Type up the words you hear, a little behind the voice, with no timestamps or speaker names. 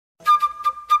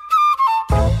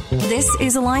This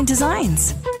is Aligned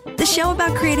Designs, the show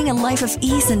about creating a life of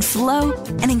ease and flow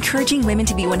and encouraging women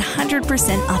to be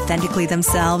 100% authentically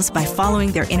themselves by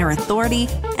following their inner authority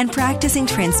and practicing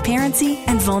transparency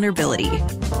and vulnerability.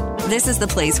 This is the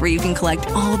place where you can collect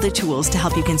all the tools to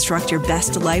help you construct your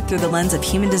best life through the lens of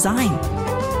human design.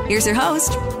 Here's your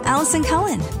host, Allison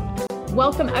Cullen.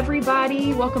 Welcome,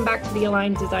 everybody. Welcome back to the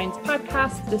Aligned Designs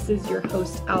podcast. This is your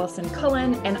host, Allison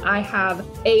Cullen, and I have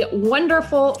a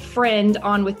wonderful friend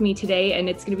on with me today, and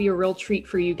it's going to be a real treat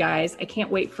for you guys. I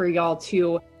can't wait for y'all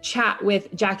to chat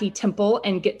with Jackie Temple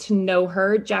and get to know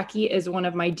her. Jackie is one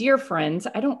of my dear friends.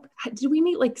 Did we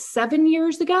meet like 7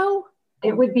 years ago?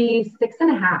 It would be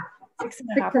 6.5.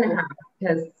 6.5,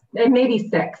 because it may be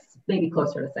 6, maybe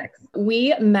closer to 6.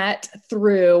 We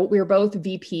were both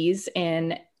VPs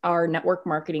in our network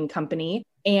marketing company.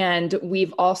 And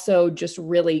we've also just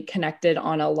really connected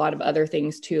on a lot of other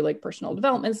things too, like personal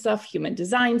development stuff, human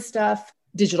design stuff,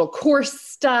 digital course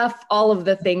stuff, all of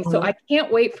the things. So I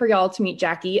can't wait for y'all to meet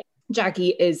Jackie.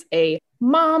 Jackie is a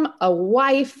mom, a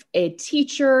wife, a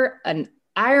teacher, an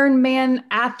Ironman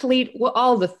athlete,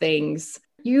 all the things.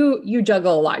 You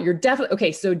juggle a lot. You're definitely,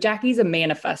 okay, so Jackie's a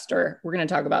manifester. We're going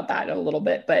to talk about that in a little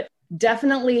bit, but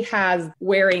definitely has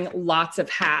wearing lots of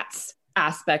hats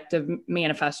aspect of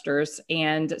manifestors.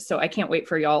 And so I can't wait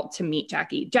for y'all to meet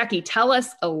Jackie. Jackie, tell us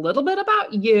a little bit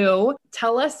about you.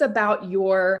 Tell us about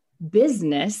your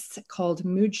business called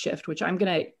Mood Shift, which I'm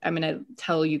going to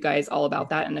tell you guys all about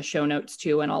that in the show notes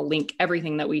too. And I'll link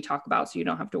everything that we talk about so you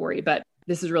don't have to worry. But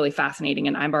this is really fascinating.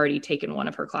 And I've already taken one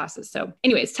of her classes. So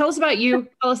anyways, tell us about you.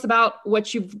 Tell us about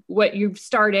what you've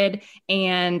started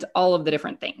and all of the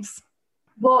different things.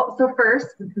 Well, so first,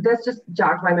 this just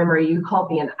jogged my memory. You called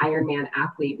me an Ironman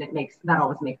athlete, and that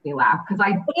always makes me laugh because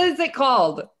What is it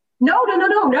called? No.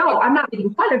 I'm not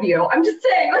making fun of you. I'm just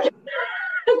saying, like,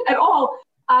 at all.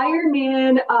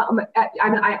 Ironman. I'm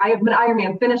an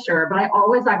Ironman finisher, but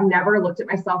I've never looked at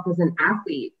myself as an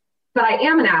athlete. But I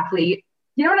am an athlete.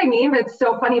 You know what I mean? But it's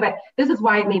so funny. But this is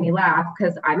why it made me laugh,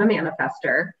 because I'm a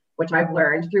manifester, which I've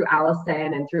learned through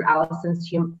Allison and through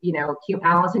Allison's.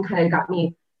 Allison kind of got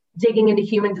me digging into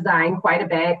human design quite a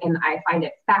bit, and I find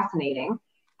it fascinating.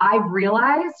 I've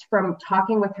realized from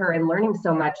talking with her and learning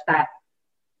so much that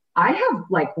I have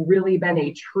really been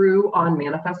a true on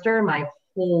manifester my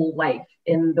whole life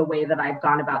in the way that I've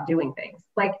gone about doing things.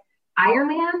 Like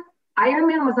Ironman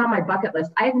was on my bucket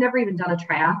list. I had never even done a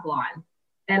triathlon,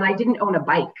 and I didn't own a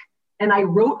bike. And I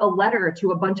wrote a letter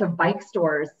to a bunch of bike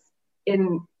stores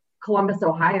in Columbus,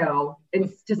 Ohio, and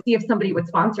to see if somebody would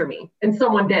sponsor me, and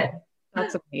someone did.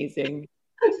 That's amazing.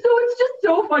 So it's just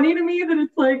so funny to me that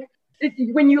it's like,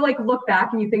 when you look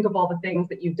back and you think of all the things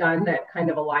that you've done that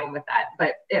kind of align with that.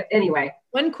 But anyway.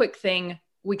 One quick thing,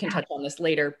 we can touch on this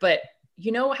later, but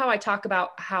you know how I talk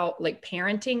about how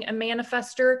parenting a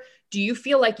manifester, do you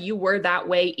feel like you were that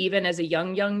way even as a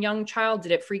young child?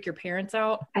 Did it freak your parents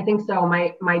out? I think so.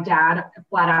 My dad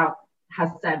flat out has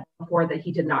said before that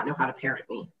he did not know how to parent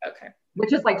me. Okay.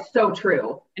 Which is so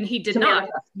true. And he did not.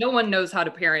 Manifest. No one knows how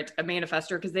to parent a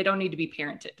manifestor because they don't need to be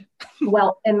parented.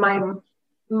 Well, and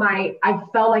I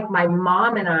felt like my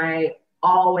mom and I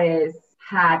always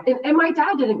had, and my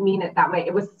dad didn't mean it that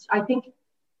way. I think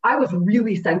I was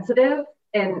really sensitive,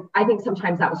 and I think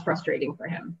sometimes that was frustrating for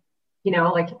him. He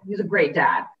was a great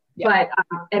dad. Yeah.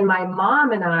 But, and my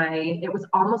mom and I, it was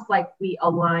almost like we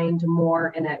aligned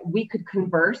more in it. We could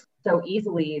converse so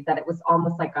easily that it was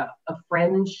almost like a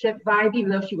friendship vibe,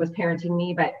 even though she was parenting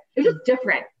me, but it was just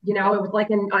different. It was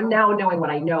and now knowing what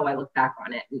I know, I look back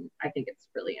on it and I think it's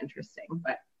really interesting,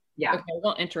 but yeah. Okay, I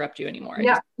won't interrupt you anymore.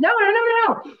 Yeah. No.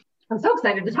 I'm so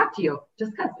excited to talk to you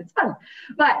just because it's fun.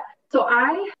 But so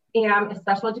I am a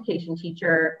special education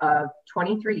teacher of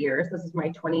 23 years. This is my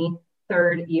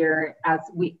 23rd year as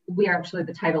we are actually,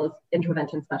 the title is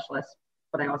intervention specialist,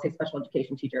 but I always say special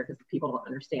education teacher because people don't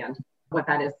understand what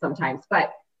that is sometimes.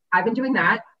 But I've been doing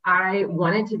that. I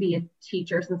wanted to be a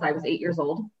teacher since I was 8 years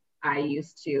old. I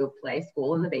used to play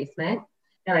school in the basement.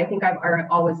 And I think I've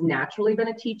always naturally been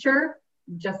a teacher,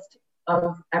 just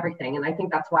of everything. And I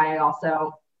think that's why I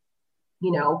also,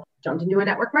 jumped into a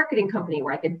network marketing company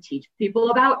where I could teach people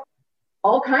about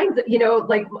all kinds of,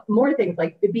 more things,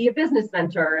 like be a business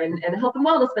mentor and a health and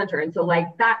wellness mentor. And so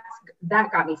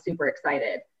that got me super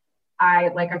excited.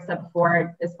 Like I said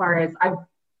before, as far as I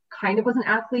kind of was an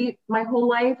athlete my whole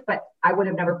life, but I would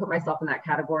have never put myself in that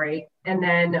category. And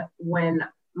then when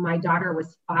my daughter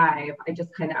was 5, I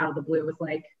just kind of out of the blue was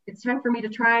like, it's time for me to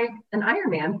try an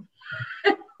Ironman.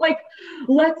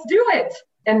 Let's do it.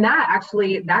 And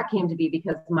that came to be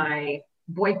because my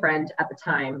boyfriend at the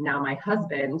time, now my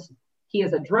husband, he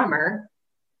is a drummer.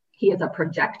 He is a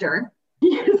projector.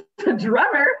 He is a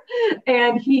drummer,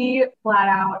 and he flat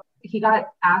out, he got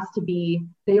asked to be,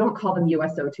 they don't call them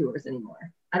USO tours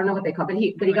anymore. I don't know what they call, but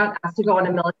he got asked to go on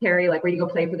a military, like where you go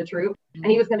play for the troop, and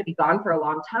he was going to be gone for a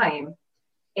long time.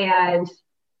 And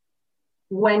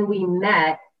when we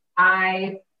met,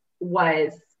 anytime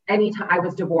I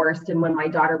was divorced, and when my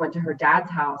daughter went to her dad's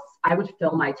house, I would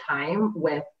fill my time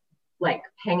with like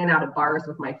hanging out at bars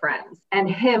with my friends. And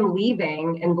him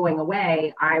leaving and going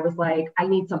away, I was like, I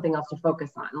need something else to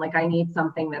focus on. Like, I need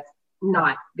something that's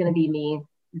not going to be me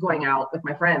going out with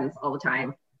my friends all the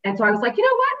time. And so I was like, you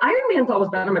know what? Ironman's always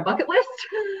been on my bucket list.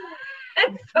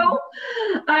 And so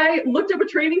I looked up a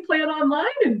training plan online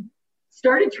and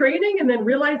started training, and then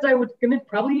realized I was going to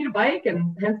probably need a bike,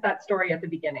 and hence that story at the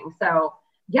beginning. So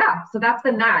yeah, so that's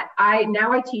been that.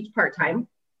 Now I teach part-time,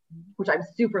 which I'm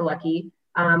super lucky.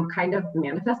 Kind of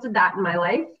manifested that in my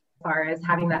life as far as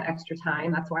having that extra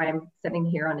time. That's why I'm sitting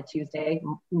here on a Tuesday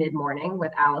mid-morning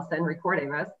with Allison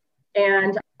recording this.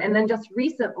 And then just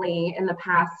recently, in the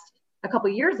past, a couple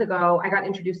of years ago, I got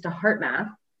introduced to HeartMath,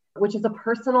 which is a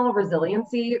personal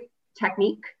resiliency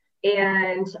technique.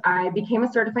 And I became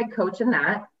a certified coach in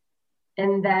that.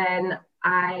 And then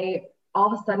I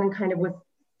all of a sudden kind of was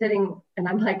sitting, and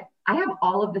I'm like, I have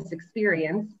all of this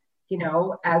experience,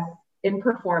 as in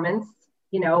performance.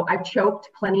 I've choked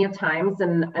plenty of times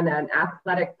in an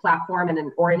athletic platform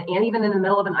and even in the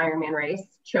middle of an Ironman race,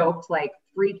 choked, like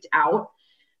freaked out.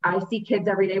 I see kids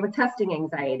every day with testing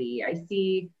anxiety. I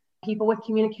see people with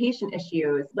communication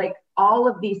issues, like all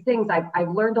of these things.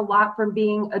 I've learned a lot from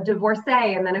being a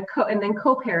divorcee, and then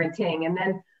co-parenting, and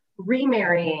then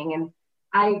remarrying. And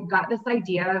I got this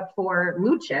idea for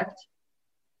Mood Shift,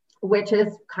 which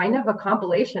is kind of a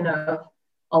compilation of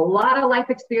a lot of life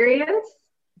experience,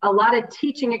 a lot of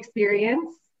teaching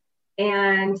experience,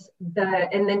 and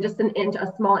then just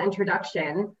a small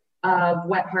introduction of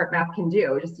what HeartMath can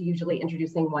do, just usually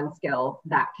introducing one skill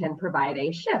that can provide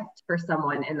a shift for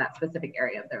someone in that specific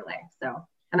area of their life. So,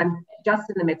 and I'm just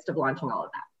in the midst of launching all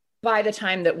of that. By the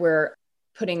time that we're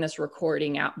putting this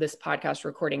podcast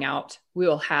recording out, we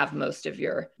will have most of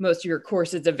your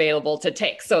courses available to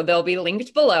take. So they'll be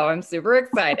linked below. I'm super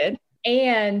excited.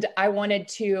 And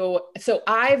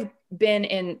I've been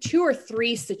in 2 or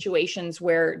 3 situations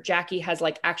where Jackie has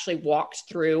like actually walked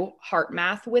through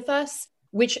HeartMath with us,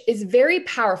 which is very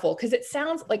powerful, because it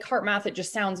sounds like HeartMath. It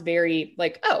just sounds very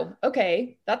like, oh,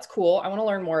 okay, that's cool. I want to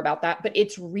learn more about that. But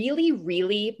it's really,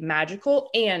 really magical.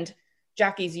 And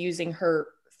Jackie's using her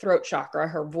throat chakra,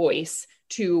 her voice,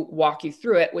 to walk you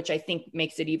through it, which I think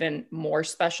makes it even more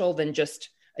special than just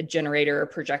a generator or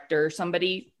projector,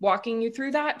 somebody walking you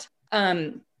through that.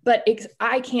 But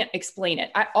I can't explain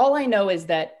it. All I know is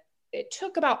that it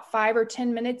took about 5 or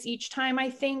 10 minutes each time, I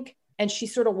think. And she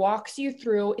sort of walks you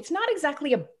through. It's not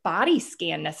exactly a body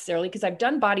scan necessarily, because I've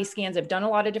done body scans. I've done a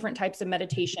lot of different types of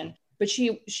meditation, but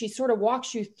she sort of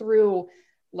walks you through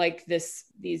like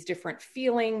these different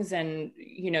feelings, and,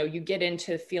 you get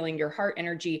into feeling your heart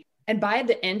energy. And by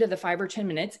the end of the 5 or 10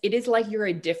 minutes, it is like you're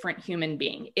a different human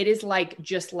being. It is like,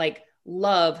 just like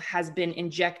love has been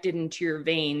injected into your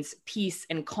veins, peace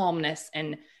and calmness.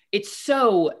 And it's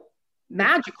so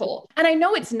magical. And I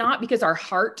know it's not, because our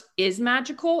heart is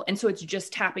magical. And so it's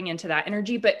just tapping into that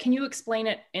energy. But can you explain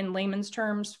it in layman's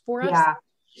terms for us? Yeah.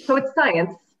 So it's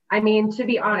science. I mean, to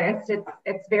be honest,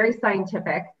 it's very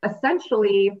scientific.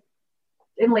 Essentially,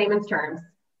 in layman's terms,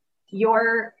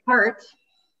 your heart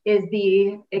is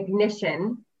the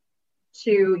ignition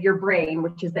to your brain,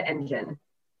 which is the engine.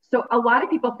 So a lot of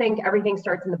people think everything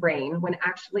starts in the brain, when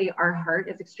actually our heart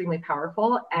is extremely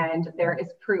powerful. And there is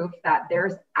proof that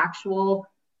there's actual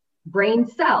brain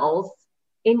cells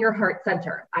in your heart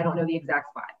center. I don't know the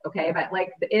exact spot, okay? But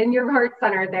like in your heart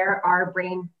center, there are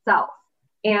brain cells.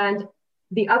 And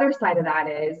the other side of that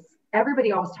is,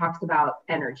 everybody always talks about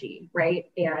energy, right?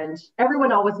 And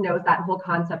everyone always knows that whole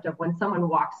concept of when someone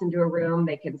walks into a room,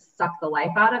 they can suck the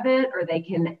life out of it, or they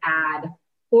can add,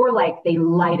 or like they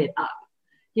light it up.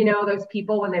 Those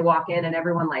people when they walk in and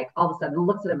everyone like all of a sudden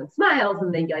looks at them and smiles,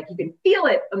 and they like, you can feel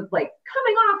it like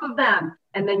coming off of them.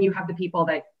 And then you have the people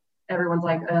that everyone's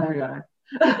like, oh God.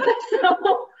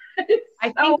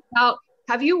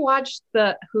 Have you watched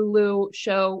the Hulu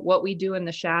show, What We Do in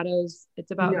the Shadows?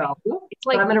 It's about, no, it's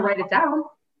like, I'm going to write it down.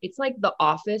 It's like The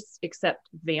Office, except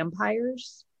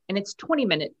vampires. And it's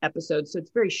 20-minute episodes. So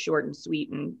it's very short and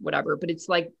sweet and whatever, but it's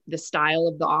like the style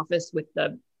of The Office with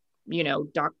the,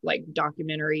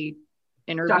 documentary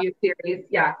interview series.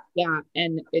 Yeah. Yeah.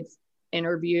 And it's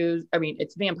interviews. I mean,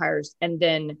 it's vampires. And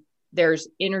then there's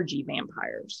energy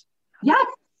vampires. Yes.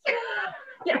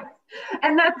 Yes.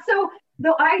 And that's so,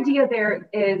 the idea there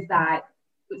is that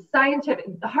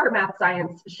the heart math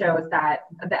science shows that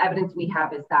the evidence we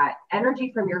have is that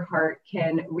energy from your heart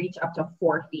can reach up to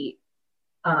 4 feet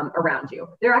around you.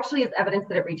 There actually is evidence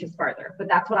that it reaches farther, but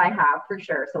that's what I have for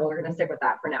sure. So we're going to stick with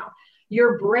that for now.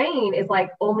 Your brain is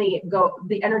like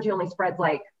the energy only spreads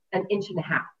like 1.5 inches.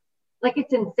 Like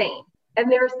it's insane.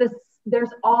 And there's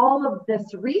all of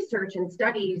this research and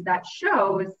studies that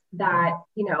shows that,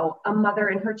 a mother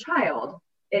and her child,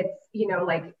 it's,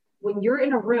 like when you're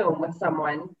in a room with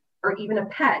someone or even a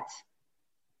pet,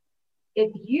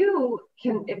 if you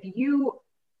can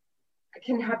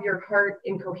have your heart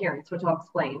in coherence, which I'll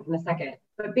explain in a second,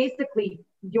 but basically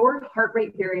your heart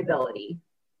rate variability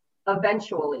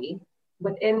eventually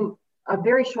within a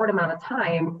very short amount of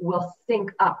time will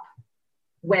sync up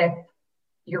with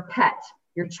your pet,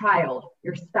 your child,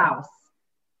 your spouse.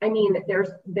 I mean, there's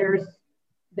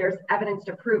evidence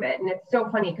to prove it. And it's so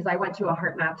funny because I went to a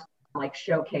heart math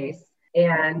showcase,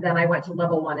 and then I went to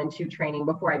level 1 and 2 training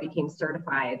before I became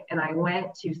certified. And I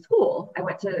went to school. I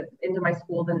went into my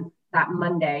school that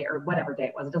Monday or whatever day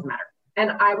it was, it doesn't matter.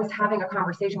 And I was having a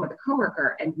conversation with a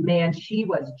coworker, and man, she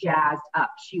was jazzed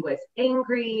up. She was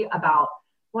angry about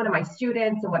one of my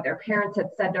students and what their parents had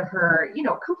said to her,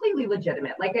 completely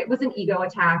legitimate. Like it was an ego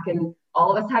attack, and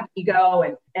all of us have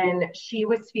ego. And she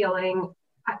was feeling,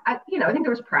 I think there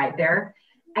was pride there,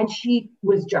 and she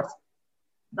was just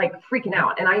like freaking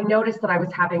out. And I noticed that I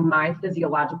was having my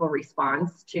physiological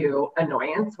response to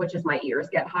annoyance, which is my ears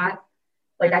get hot.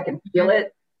 Like I can feel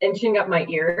it inching up my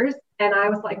ears. And I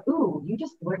was like, ooh, you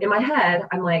just learned, in my head,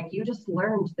 I'm like, you just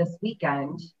learned this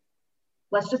weekend.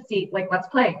 Let's just see, let's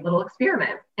play a little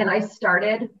experiment. And I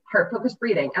started heart focused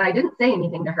breathing, and I didn't say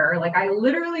anything to her. Like I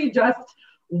literally just,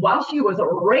 while she was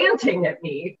ranting at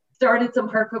me, started some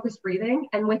heart focused breathing.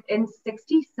 And within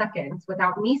 60 seconds,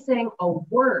 without me saying a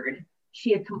word,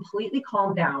 she had completely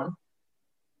calmed down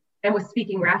and was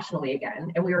speaking rationally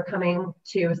again. And we were coming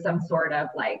to some sort of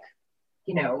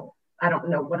I don't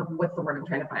know what's the word I'm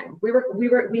trying to find. We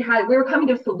were coming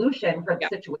to a solution for the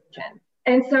situation.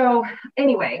 And so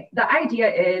anyway, the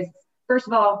idea is, first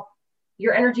of all,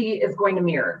 your energy is going to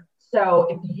mirror. So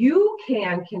if you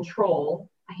can control,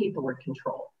 I hate the word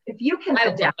control. If you can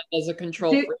adapt as a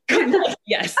control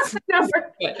yes.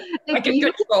 I can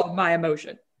control my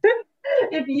emotion.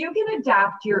 If you can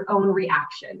adapt your own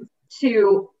reactions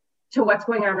to what's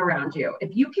going on around you,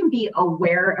 if you can be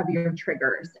aware of your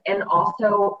triggers and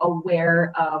also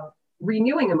aware of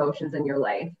renewing emotions in your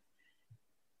life,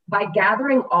 by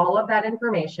gathering all of that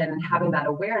information and having that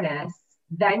awareness,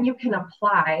 then you can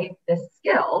apply this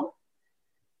skill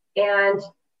and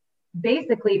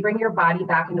basically bring your body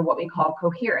back into what we call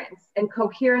coherence. And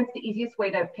coherence, the easiest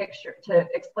way to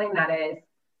explain that is,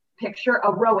 picture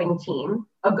a rowing team,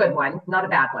 a good one, not a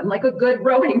bad one, like a good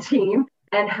rowing team,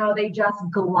 and how they just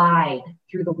glide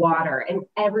through the water and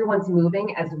everyone's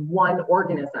moving as one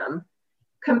organism,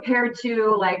 compared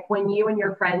to like when you and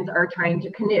your friends are trying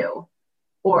to canoe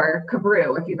or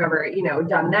cabroo, if you've ever,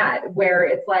 done that, where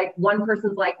it's like one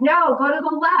person's like, no, go to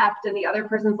the left. And the other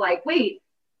person's like, wait,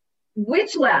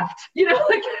 which left?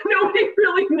 Like nobody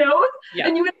really knows. Yeah.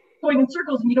 And you end up going in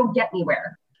circles and you don't get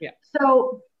anywhere. Yeah.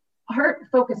 So heart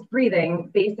focused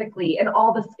breathing basically, and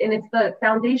it's the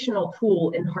foundational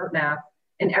tool in heart math,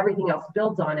 and everything else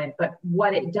builds on it. But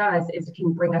what it does is it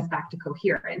can bring us back to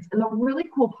coherence. And the really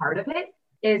cool part of it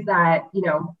is that,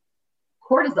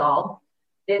 cortisol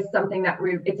is something that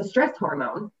it's a stress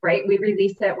hormone, right? We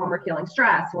release it when we're feeling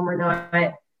stressed, when we're not,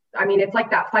 it's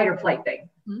like that fight or flight thing.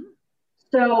 Mm-hmm.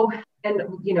 So, and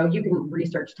you can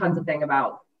research tons of things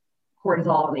about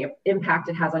cortisol and the impact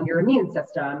it has on your immune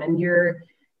system and your,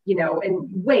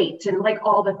 and weight and like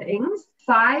all the things.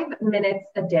 5 minutes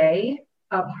a day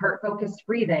of heart-focused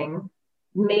breathing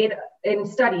made in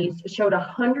studies showed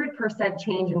 100%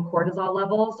 change in cortisol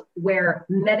levels, where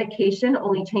medication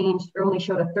only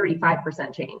showed a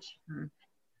 35% change. Mm-hmm.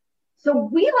 So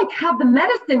we have the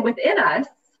medicine within us.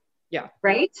 Yeah.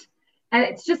 Right. And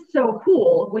it's just so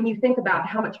cool when you think about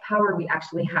how much power we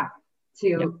actually have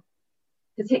to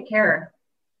take care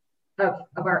of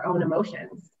our own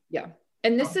emotions. Yeah.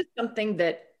 And this is something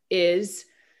that is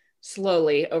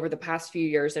slowly over the past few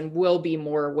years and will be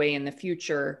more way in the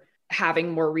future,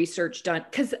 having more research done.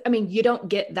 Because you don't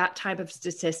get that type of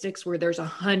statistics where there's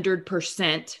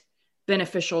 100%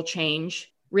 beneficial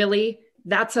change. Really,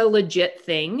 that's a legit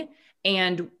thing.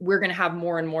 And we're going to have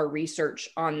more and more research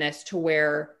on this to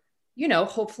where,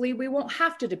 hopefully we won't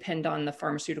have to depend on the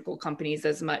pharmaceutical companies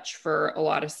as much for a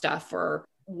lot of stuff, or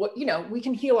what, we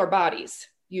can heal our bodies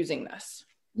using this.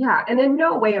 Yeah. And in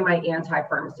no way am I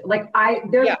anti-pharmaceutical.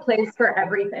 There's a place for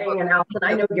everything. And Allison,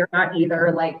 I know you're not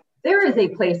either. There is a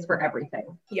place for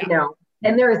everything. Yeah.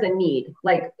 And there is a need,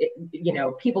 like,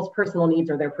 people's personal needs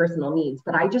are their personal needs.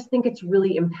 But I just think it's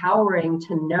really empowering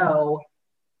to know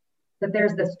that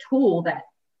there's this tool that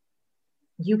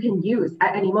you can use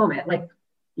at any moment. Like,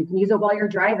 you can use it while you're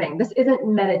driving. This isn't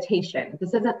meditation.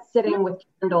 This isn't sitting with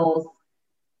candles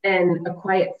and a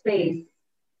quiet space.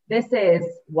 This is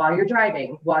while you're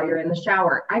driving, while you're in the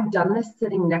shower. I've done this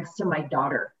sitting next to my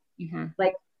daughter. Mm-hmm.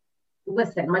 Like,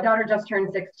 listen, my daughter just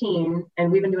turned 16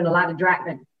 and we've been doing a lot of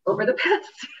driving over the past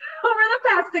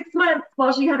 6 months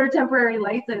while she had her temporary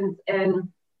license. And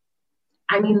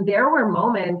I mean, there were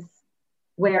moments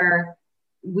where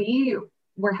we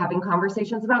were having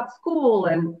conversations about school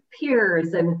and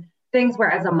peers and things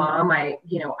where, as a mom, I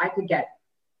could get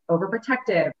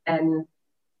overprotective and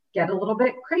get a little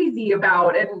bit crazy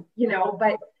about, and,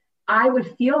 but I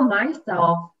would feel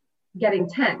myself getting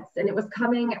tense, and it was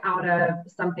coming out of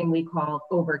something we call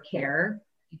overcare.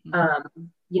 Mm-hmm.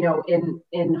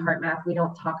 In HeartMath, we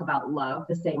don't talk about love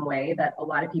the same way that a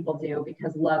lot of people do,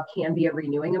 because love can be a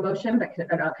renewing emotion, but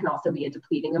can also be a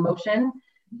depleting emotion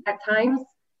at times.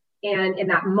 And in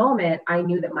that moment, I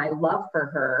knew that my love for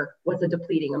her was a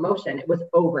depleting emotion. It was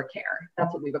overcare.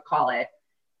 That's what we would call it.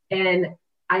 And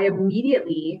I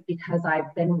immediately, because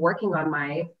I've been working on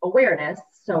my awareness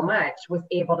so much, was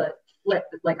able to flip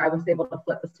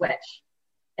the switch.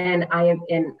 And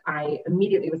I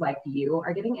immediately was like, you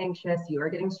are getting anxious, you are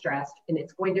getting stressed, and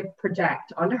it's going to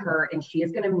project onto her, and she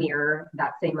is going to mirror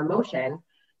that same emotion.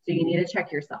 So you need to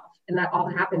check yourself. And that all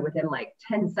happened within like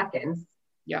 10 seconds.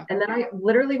 Yeah. And then I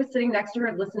literally was sitting next to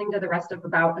her, listening to the rest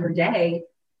about her day,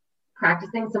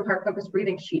 practicing some heart focused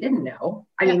breathing. She didn't know.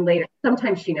 I mean, later,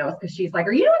 sometimes she knows, because she's like,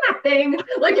 are you doing that thing?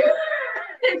 Like,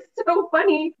 it's so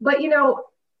funny. But,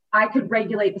 I could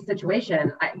regulate the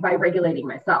situation by regulating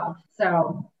myself.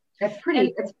 So it's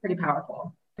pretty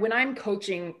powerful. When I'm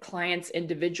coaching clients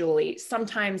individually,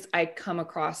 sometimes I come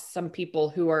across some people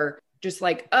who are just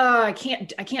like, I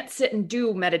can't sit and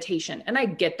do meditation. And I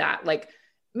get that. Like,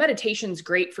 meditation's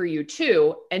great for you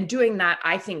too. And doing that,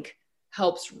 I think,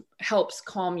 helps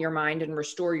calm your mind and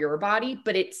restore your body,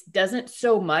 but it doesn't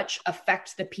so much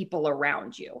affect the people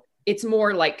around you. It's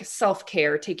more like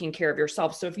self-care, taking care of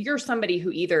yourself. So if you're somebody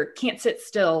who either can't sit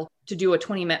still to do a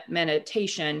 20-minute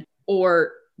meditation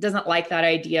or doesn't like that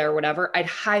idea or whatever, I'd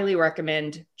highly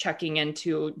recommend checking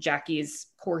into Jackie's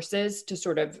courses to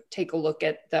sort of take a look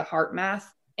at the HeartMath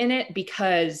in it,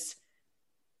 because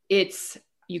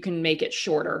you can make it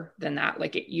shorter than that.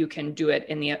 Like, you can do it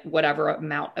in the whatever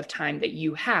amount of time that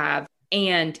you have,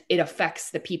 and it affects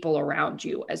the people around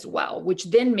you as well, which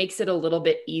then makes it a little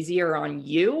bit easier on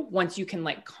you. Once you can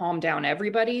like calm down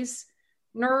everybody's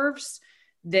nerves,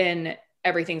 then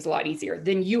everything's a lot easier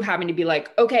than you having to be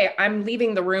like, okay, I'm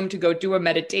leaving the room to go do a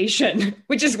meditation,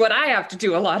 which is what I have to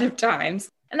do a lot of times.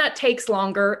 And that takes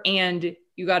longer, and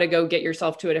you got to go get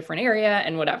yourself to a different area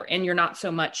and whatever. And you're not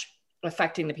so much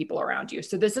affecting the people around you.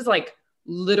 So this is like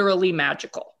literally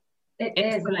magical. It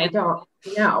is. And I don't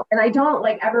know. And I don't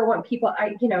like ever want people,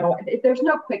 there's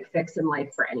no quick fix in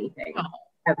life for anything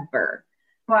ever,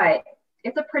 but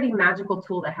it's a pretty magical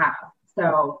tool to have.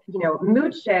 So,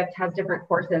 Mood Shift has different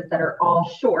courses that are all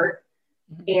short.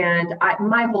 And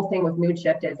my whole thing with Mood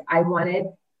Shift is I wanted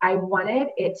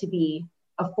it to be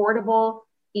affordable,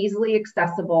 easily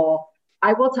accessible.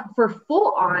 For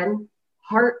full on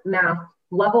HeartMath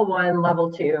level 1,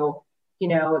 level 2,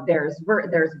 there's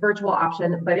virtual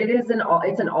option, but it's an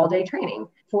all day training.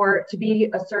 To be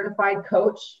a certified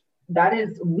coach, that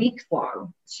is weeks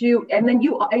long. And then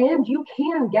you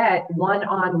can get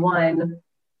one-on-one,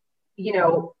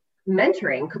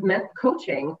 mentoring,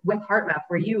 coaching with HeartMath,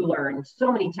 where you learn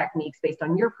so many techniques based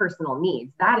on your personal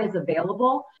needs. That is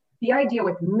available. The idea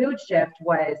with Mood Shift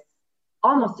was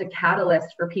almost a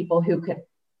catalyst for people who could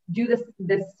do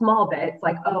this small bit. It's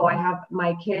like,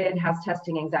 my kid has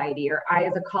testing anxiety, or I,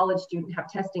 as a college student,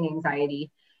 have testing anxiety.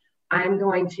 I'm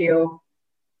going to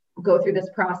go through this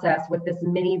process with this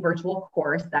mini virtual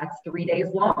course that's 3 days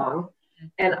long.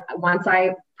 And once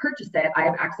I purchase it, I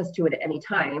have access to it at any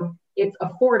time. It's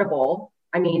affordable.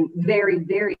 I mean, very,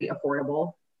 very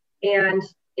affordable. And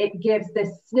it gives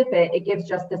this snippet, it gives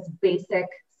just this basic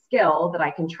skill that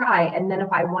I can try. And then if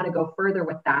I want to go further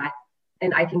with that,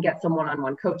 and I can get some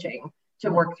one-on-one coaching to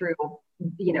work through,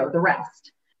 the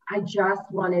rest. I just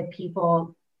wanted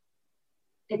people,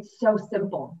 it's so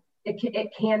simple.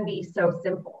 It can be so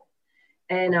simple.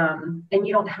 And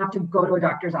you don't have to go to a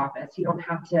doctor's office. You don't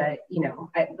have to,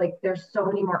 there's so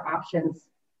many more options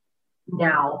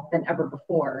now than ever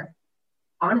before.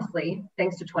 Honestly,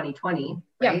 thanks to 2020,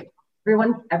 right?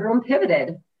 Yeah. Everyone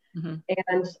pivoted. Mm-hmm.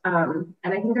 And I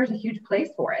think there's a huge place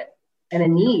for it and a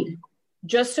need.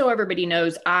 just so everybody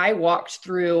knows, I walked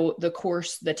through the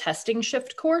course, the testing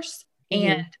shift course.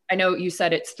 And I know you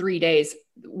said it's 3 days.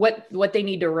 What they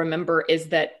need to remember is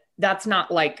that that's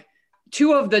not like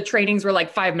 2 of the trainings were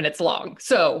like 5 minutes long.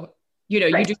 So, you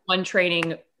do one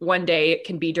training one day, it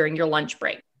can be during your lunch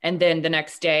break. And then the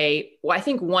next day, well, I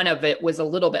think one of it was a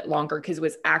little bit longer because it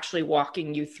was actually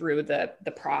walking you through the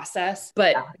process,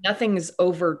 but nothing's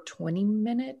over 20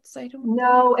 minutes. I don't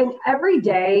know. And every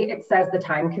day it says the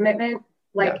time commitment,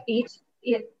 like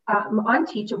on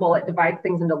Teachable, it divides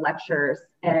things into lectures.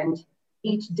 And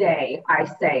each day I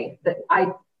say that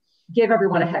I give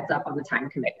everyone a heads up on the time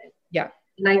commitment. Yeah.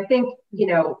 And I think,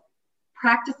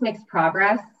 practice makes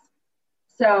progress.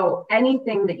 So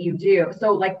anything that you do,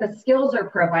 so like the skills are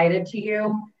provided to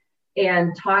you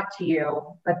and taught to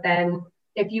you, but then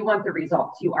if you want the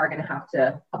results, you are going to have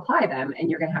to apply them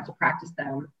and you're going to have to practice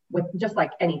them with just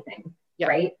like anything,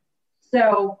 right?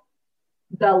 So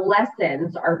the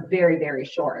lessons are very, very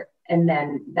short. And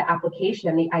then the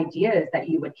application, the idea is that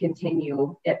you would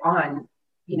continue it on,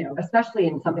 especially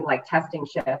in something like testing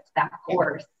shift, that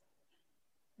course,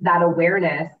 that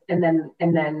awareness, and then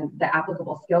the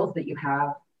applicable skills that you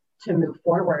have to move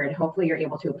forward. Hopefully you're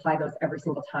able to apply those every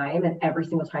single time, and every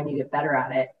single time you get better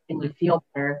at it and you feel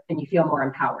better and you feel more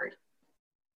empowered.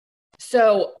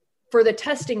 So for the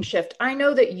testing shift, I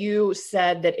know that you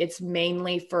said that it's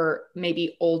mainly for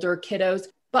maybe older kiddos,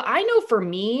 but I know for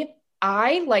me,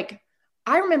 I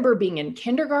remember being in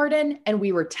kindergarten and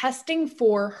we were testing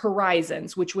for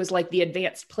Horizons, which was like the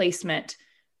advanced placement,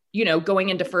 going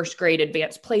into first grade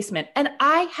advanced placement. And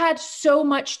I had so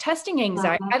much testing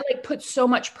anxiety. I put so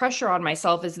much pressure on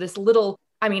myself as this little,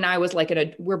 I was like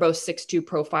we're both 6'2"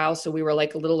 profiles. So we were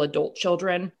like little adult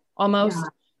children almost. Yeah.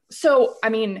 So,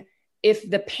 if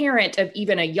the parent of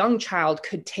even a young child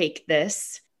could take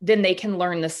this, then they can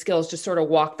learn the skills to sort of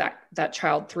walk that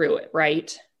child through it,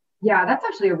 right? Yeah, that's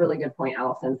actually a really good point,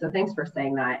 Allison. So thanks for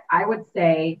saying that. I would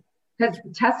say, because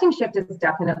testing shift is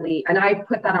definitely, and I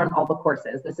put that on all the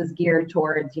courses. This is geared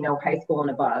towards, high school and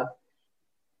above.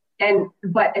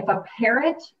 But if a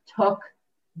parent took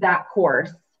that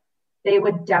course, they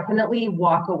would definitely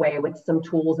walk away with some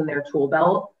tools in their tool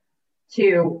belt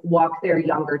to walk their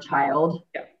younger child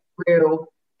through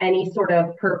any sort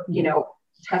of,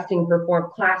 testing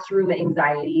classroom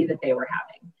anxiety that they were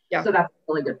having. Yeah. So that's a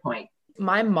really good point.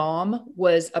 My mom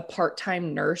was a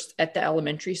part-time nurse at the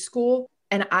elementary school.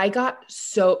 And I got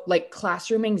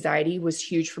classroom anxiety was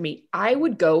huge for me. I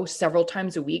would go several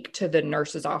times a week to the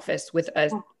nurse's office with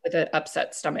an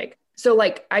upset stomach. So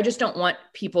I just don't want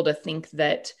people to think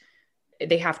that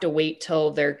they have to wait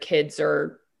till their kids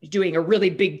are doing a really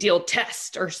big deal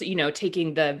test or,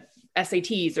 taking the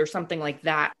SATs or something like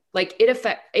that.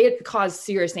 It caused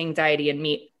serious anxiety in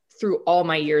me through all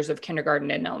my years of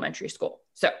kindergarten and elementary school.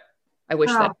 So I wish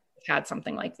that I had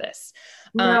something like this.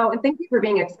 No, and thank you for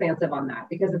being expansive on that,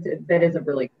 because that is a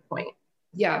really good point.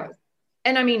 Yeah.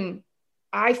 And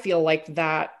I feel like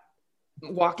that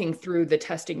walking through the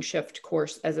testing shift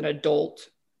course as an adult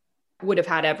would have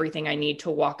had everything I need to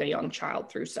walk a young child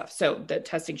through stuff. So the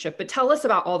testing shift, but tell us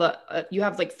about all you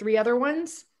have 3 other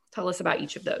ones. Tell us about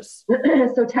each of those.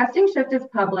 So testing shift is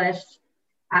published.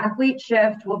 Athlete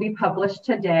shift will be published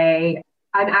today.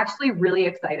 I'm actually really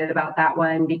excited about that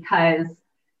one because,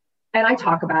 and I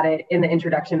talk about it in the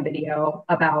introduction video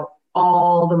about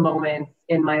all the moments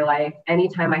in my life,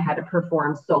 anytime I had to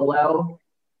perform solo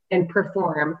and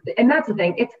perform. And that's the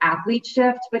thing, it's athlete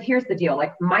shift, but here's the deal.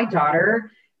 My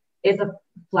daughter is a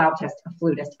flautist, a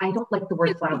flutist. I don't like the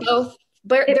word flautist.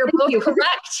 But they're both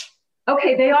correct.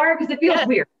 Okay, they are, because it feels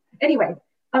weird. Anyway,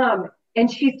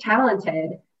 and she's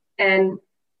talented. And,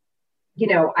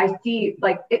 I see,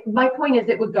 my point is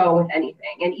it would go with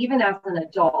anything. And even as an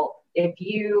adult, if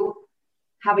you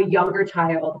have a younger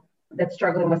child that's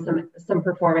struggling with some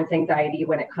performance anxiety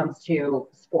when it comes to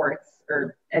sports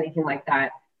or anything like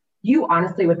that, you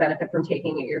honestly would benefit from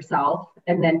taking it yourself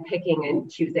and then picking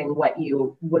and choosing what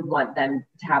you would want them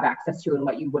to have access to and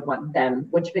what you would want them,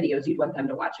 which videos you'd want them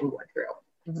to watch and work through.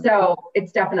 Mm-hmm. So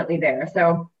it's definitely there.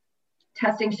 So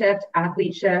testing shift,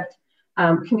 athlete shift,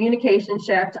 communication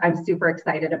shift, I'm super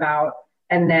excited about.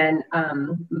 And then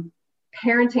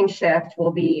parenting shift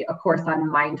will be a course on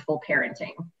mindful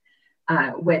parenting,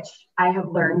 which I have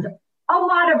learned a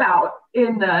lot about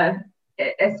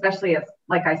especially as,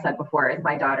 like I said before, as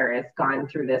my daughter has gone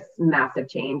through this massive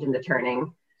change into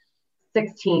turning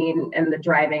 16 and the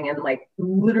driving and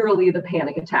literally the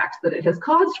panic attacks that it has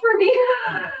caused for me.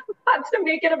 Not to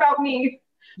make it about me,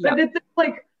 but it's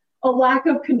a lack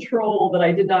of control that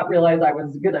I did not realize I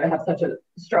was going to have such a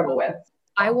struggle with.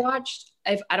 I watched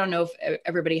I don't know if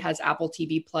everybody has Apple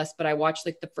TV Plus, but I watched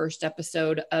like the first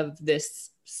episode of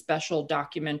this special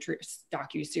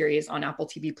docu-series on Apple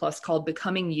TV Plus called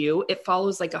Becoming You. It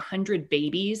follows like 100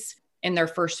 babies in their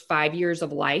first 5 years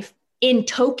of life in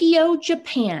Tokyo,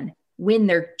 Japan. When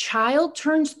their child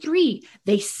turns 3,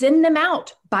 they send them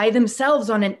out by themselves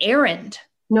on an errand.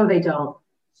 No, they don't.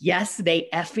 Yes, they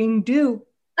effing do.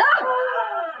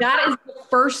 That is the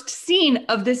first scene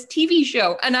of this TV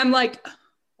show. And I'm like,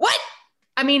 what?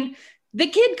 I mean, the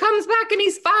kid comes back and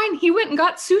he's fine. He went and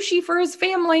got sushi for his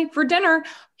family for dinner.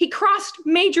 He crossed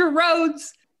major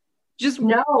roads.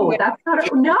 No, that's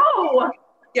not, no.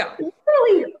 Yeah.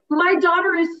 Really, my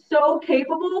daughter is so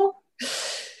capable,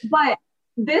 but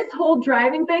this whole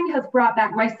driving thing has brought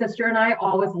back, my sister and I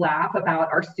always laugh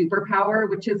about our superpower,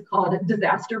 which is called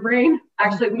disaster brain.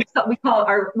 Actually, we said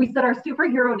our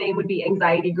superhero name would be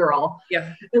anxiety girl.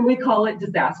 Yeah. And we call it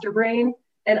disaster brain.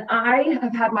 And I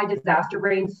have had my disaster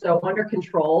brain so under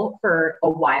control for a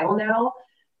while now,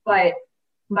 but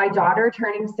my daughter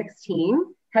turning 16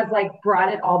 has like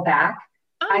brought it all back.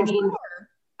 I mean, sure.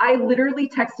 I literally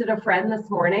texted a friend this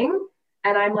morning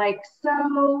and I'm like,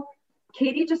 so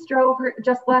Katie just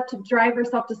left to drive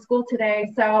herself to school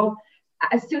today. So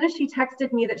as soon as she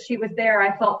texted me that she was there,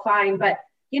 I felt fine. But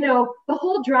you know, the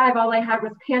whole drive, all I had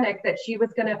was panic that she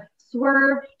was going to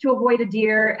swerve to avoid a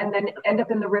deer and then end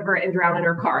up in the river and drown in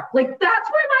her car. Like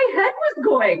that's where my head was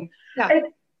going. Yeah. And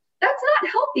that's not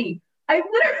healthy. I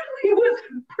literally was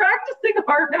practicing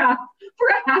heart math for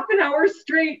a half an hour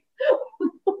straight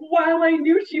while I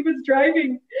knew she was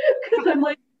driving. Cause I'm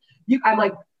like,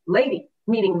 lady,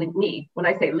 meaning me. When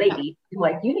I say lady, I'm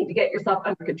like, you need to get yourself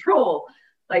under control.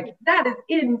 Like that is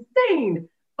insane.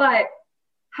 But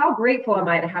how grateful am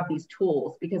I to have these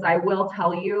tools? Because I will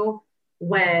tell you,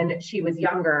 when she was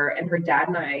younger and her dad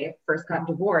and I first got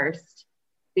divorced,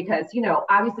 because, you know,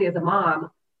 obviously as a mom,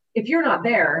 if you're not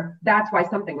there, that's why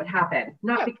something would happen.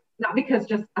 Not because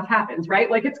just stuff happens,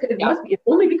 right? Like it must be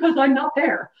only because I'm not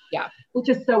there. Yeah. Which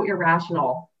is so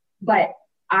irrational. But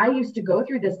I used to go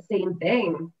through this same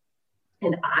thing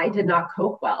and I did not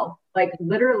cope well. Like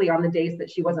literally on the days that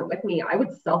she wasn't with me, I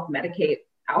would self-medicate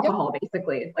alcohol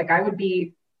basically. Like I'm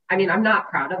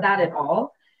not proud of that at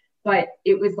all. But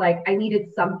it was like, I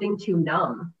needed something to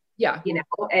numb, you know,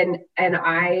 and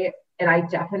I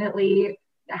definitely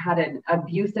had an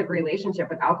abusive relationship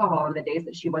with alcohol on the days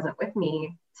that she wasn't with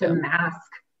me to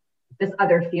mask this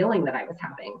other feeling that I was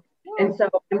having. Yeah. And so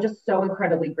I'm just so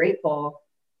incredibly grateful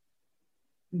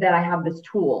that I have this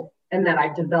tool and that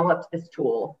I developed this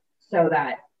tool so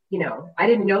that, you know, I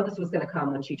didn't know this was going to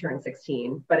come when she turned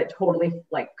 16, but it totally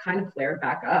like kind of flared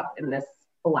back up in this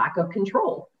lack of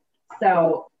control.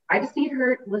 So I just need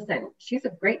her. Listen, she's a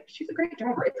great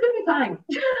driver. It's going to be fine.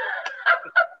 It's going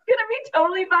to be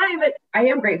totally fine. But I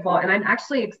am grateful. And I'm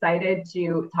actually excited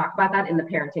to talk about that in the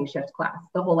parenting shift class,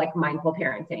 the whole like mindful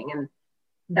parenting and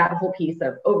that whole piece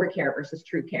of overcare versus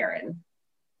true care. And,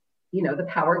 you know, the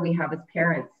power we have as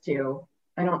parents to,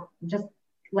 I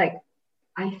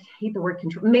hate the word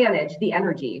control, manage the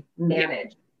energy,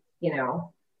 you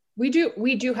know. We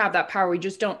do have that power. We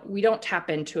don't tap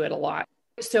into it a lot.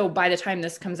 So by the time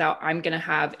this comes out, I'm going to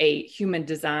have a human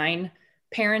design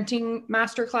parenting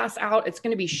masterclass out. It's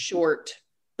going to be short,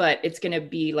 but it's going to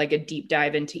be like a deep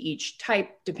dive into each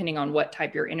type, depending on what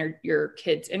type your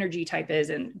kid's energy type is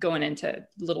and going into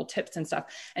little tips and stuff.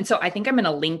 And so I think I'm going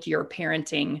to link your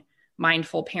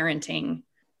mindful parenting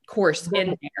course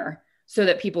in there so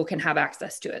that people can have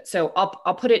access to it. So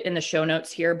I'll put it in the show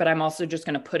notes here, but I'm also just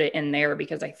going to put it in there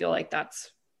because I feel like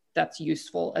that's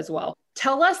useful as well.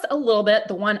 Tell us a little bit.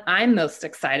 The one I'm most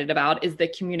excited about is the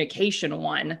communication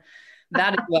one.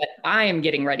 That is what I am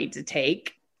getting ready to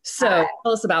take. So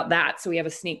tell us about that. So we have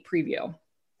a sneak preview.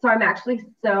 So I'm actually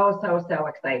so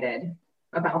excited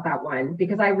about that one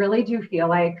because I really do feel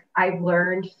like I've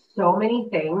learned so many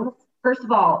things. First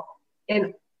of all,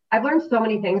 and I've learned so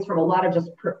many things from a lot of just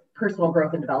personal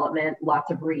growth and development,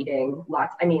 lots of reading,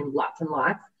 lots and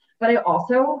lots. But I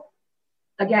also,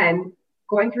 again,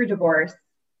 going through divorce,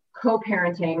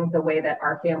 co-parenting the way that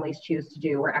our families choose to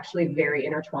do. We're actually very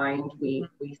intertwined. We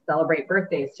celebrate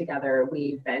birthdays together.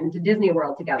 We've been to Disney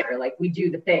World together. Like we do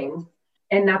the things,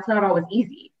 and that's not always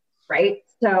easy, right?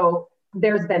 So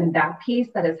there's been that piece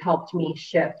that has helped me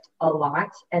shift a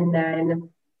lot. And then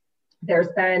there's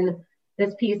been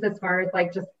this piece as far as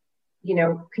like just, you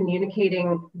know,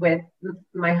 communicating with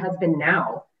my husband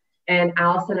now. And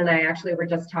Allison and I actually were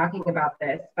just talking about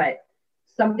this, but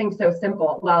something so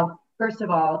simple. Well, first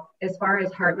of all, as far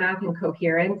as heart math and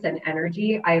coherence and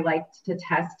energy, I liked to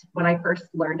test when I first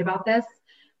learned about this.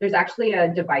 There's actually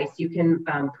a device you can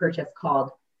purchase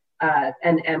called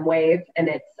an M-Wave, and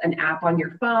it's an app on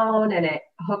your phone, and it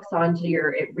hooks onto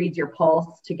it reads your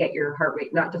pulse to get your heart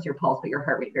rate, not just your pulse, but your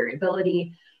heart rate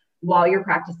variability while you're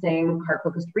practicing heart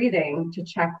focused breathing to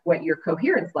check what your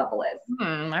coherence level is.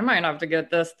 I might have to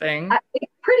get this thing.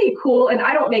 It's pretty cool. And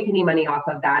I don't make any money off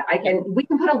of that. We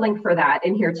can put a link for that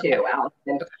in here too,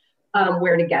 Allison,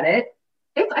 where to get it.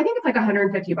 I think it's like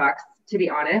 $150 to be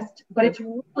honest, but it's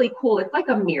really cool. It's like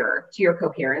a mirror to your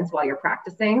coherence while you're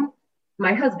practicing.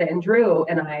 My husband, Drew,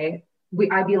 and I'd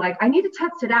be like, I need to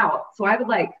test it out. So I would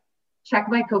like check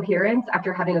my coherence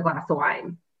after having a glass of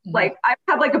wine. Like I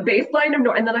have like a baseline and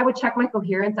then I would check my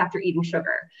coherence after eating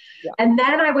sugar. Yeah. And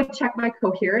then I would check my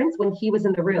coherence when he was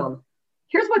in the room.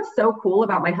 Here's what's so cool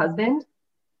about my husband.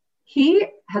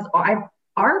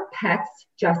 Our pets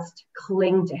just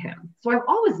cling to him. So I've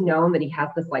always known that he has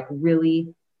this like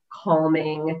really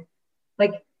calming,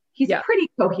 like he's pretty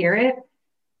coherent.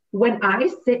 When I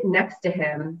sit next to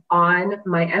him on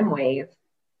my M-Wave,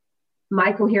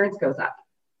 my coherence goes up.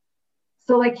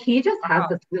 So like he just has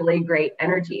this really great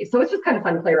energy. So it's just kind of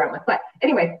fun to play around with. But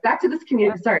anyway, back to this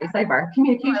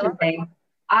communication thing.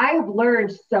 I've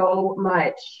learned so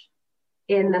much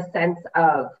in the sense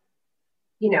of,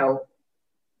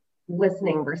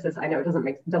 listening versus, I know it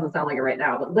doesn't sound like it right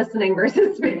now, but listening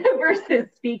versus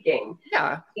speaking.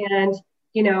 Yeah. And,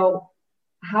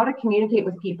 how to communicate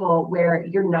with people where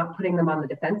you're not putting them on the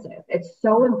defensive. It's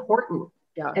so important.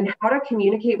 Yeah. And how to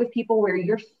communicate with people where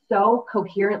you're so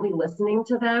coherently listening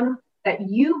to them that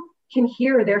you can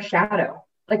hear their shadow.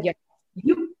 Like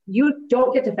you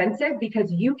don't get defensive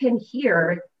because you can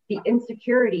hear the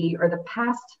insecurity or the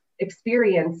past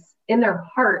experience in their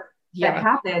heart that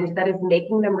happened that is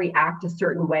making them react a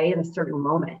certain way in a certain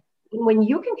moment. When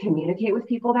you can communicate with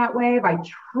people that way by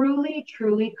truly,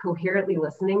 truly coherently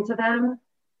listening to them,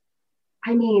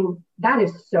 I mean, that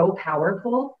is so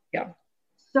powerful. Yeah.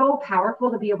 So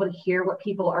powerful to be able to hear what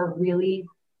people are really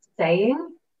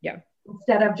saying. Yeah.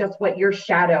 Instead of just what your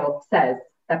shadow says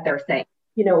that they're saying.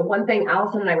 One thing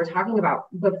Allison and I were talking about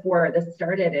before this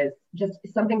started is just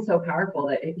something so powerful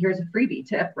that here's a freebie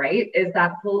tip, right? Is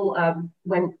that whole,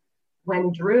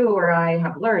 when Drew or I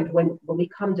have learned, when we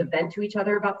come to vent to each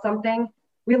other about something,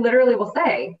 we literally will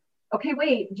say, okay,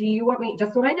 wait, do you want me,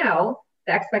 just so I know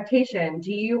the expectation,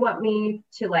 do you want me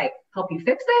to like help you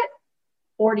fix it?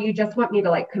 Or do you just want me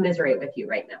to like commiserate with you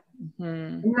right now?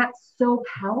 Mm-hmm. And that's so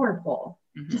powerful.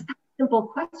 Mm-hmm. Just a simple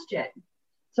question.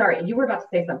 Sorry, you were about to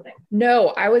say something. No,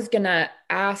 I was going to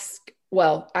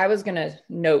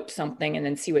note something and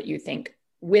then see what you think.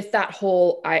 With that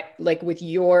whole, with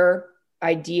your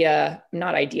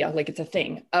it's a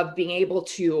thing of being able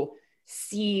to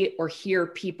see or hear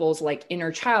people's like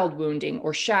inner child wounding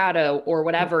or shadow or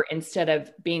whatever, instead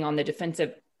of being on the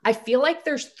defensive. I feel like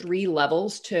there's 3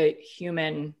 levels to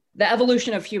the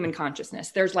evolution of human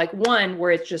consciousness. There's like one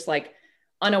where it's just like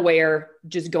unaware,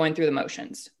 just going through the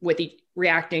motions with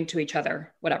reacting to each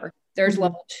other, whatever. There's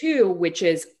level 2, which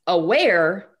is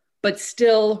aware, but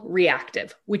still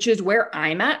reactive, which is where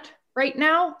I'm at right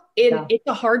now. It's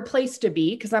a hard place to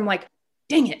be because I'm like,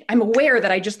 dang it, I'm aware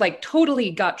that I just like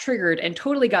totally got triggered and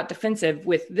totally got defensive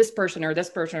with this person or this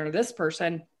person or this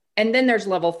person. And then there's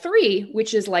level 3,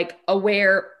 which is like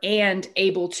aware and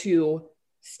able to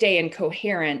stay in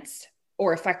coherence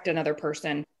or affect another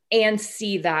person and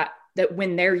see that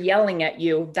when they're yelling at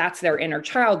you, that's their inner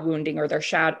child wounding or their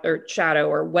shadow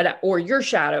or your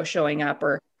shadow showing up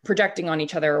or projecting on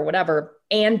each other or whatever,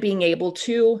 and being able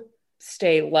to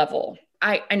stay level.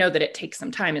 I know that it takes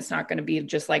some time. It's not going to be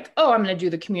just like, oh, I'm going to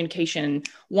do the communication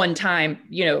one time,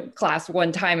 class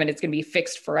one time, and it's going to be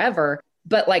fixed forever.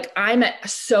 But like, I'm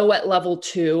at level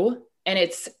 2, and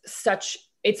it's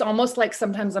almost like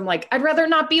sometimes I'm like, I'd rather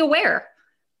not be aware.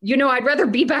 I'd rather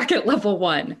be back at level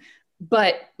 1,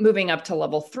 but moving up to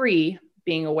level 3,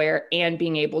 being aware and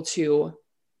being able to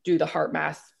do the heart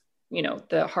math,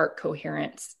 the heart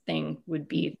coherence thing would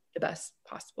be the best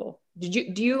possible. Do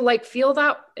you like feel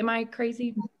that? Am I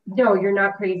crazy? No, you're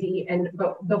not crazy.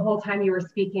 But the whole time you were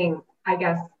speaking, I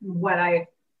guess what I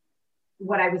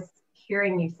was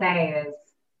hearing you say is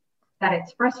that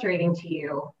it's frustrating to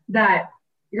you that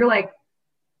you're like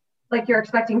you're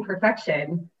expecting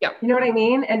perfection. Yeah. You know what I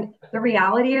mean? And the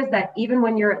reality is that even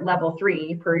when you're at level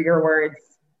 3, per your words,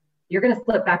 you're going to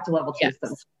slip back to level 2.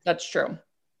 Yes, that's true.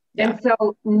 Yeah. And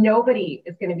so nobody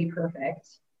is going to be perfect.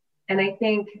 And I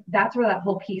think that's where that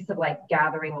whole piece of like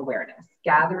gathering awareness,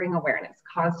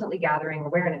 constantly gathering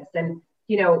awareness. And,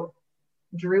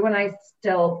 Drew and I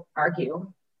still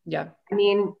argue. Yeah. I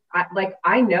mean,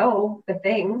 I know the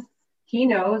things. He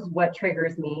knows what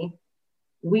triggers me.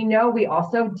 We know we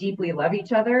also deeply love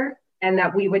each other. and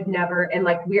that we would never, and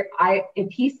like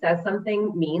if he says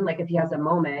something mean, like if he has a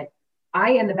moment,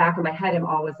 I, in the back of my head, am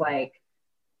always like,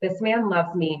 this man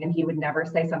loves me and he would never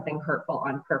say something hurtful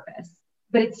on purpose.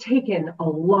 But it's taken a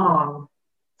long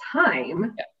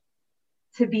time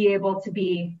to be able to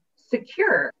be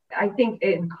secure. I think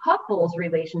in couples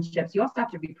relationships, you also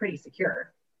have to be pretty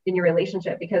secure in your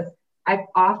relationship, because I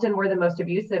often we're the most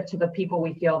abusive to the people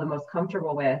we feel the most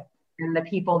comfortable with, and the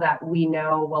people that we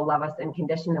know will love us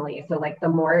unconditionally. So like the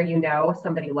more you know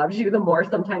somebody loves you, the more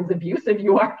sometimes abusive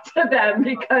you are to them,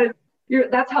 because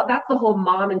that's the whole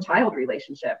mom and child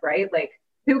relationship, right? Like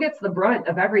who gets the brunt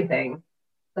of everything?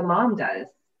 The mom does,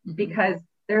 because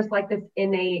there's like this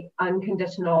innate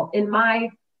unconditional, in my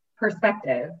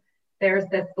perspective, there's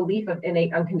this belief of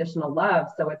innate unconditional love.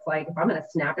 So it's like, if I'm going to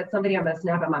snap at somebody, I'm going to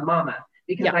snap at my mama,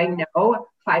 because I know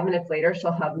 5 minutes later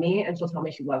she'll hug me and she'll tell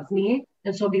me she loves me,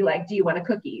 and she'll be like, do you want a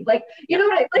cookie? Like, you know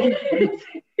what I like?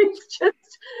 It's just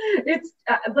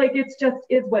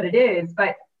is what it is.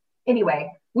 But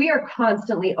anyway, we are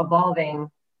constantly evolving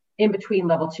in between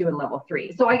level 2 and level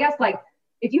 3. So I guess like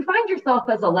if you find yourself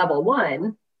as a level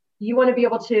 1, you want to be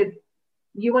able to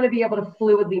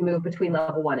fluidly move between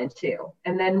level 1 and 2,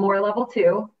 and then more level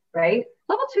 2, right?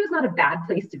 Level 2 is not a bad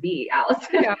place to be,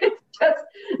 Allison. Yeah. It's just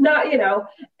not,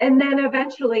 and then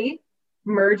eventually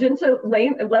merge into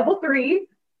level 3,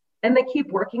 and then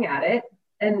keep working at it.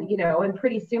 And, and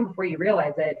pretty soon before you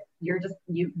realize it, you're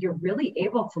really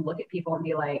able to look at people and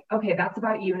be like, okay, that's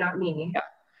about you, not me. Yeah.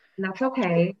 And that's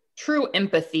okay. True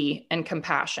empathy and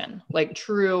compassion, like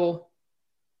true,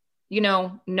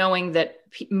 knowing that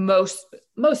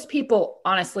most people,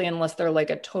 honestly, unless they're like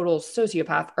a total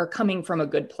sociopath, are coming from a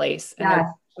good place and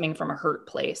they're coming from a hurt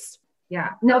place.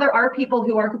 Yeah. Now there are people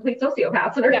who are complete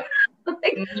sociopaths and are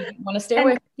want to stay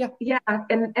away. Yeah. Yeah.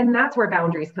 And that's where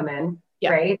boundaries come in,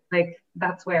 right? Like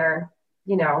that's where,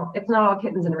 it's not all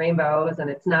kittens and rainbows, and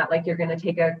it's not like you're going to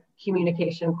take a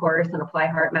communication course and apply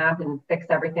heart math and fix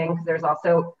everything, because there's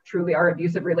also truly are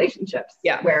abusive relationships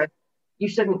where you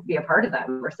shouldn't be a part of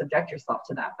them or subject yourself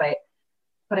to that.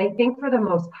 But I think for the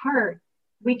most part,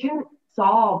 we can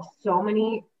solve so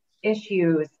many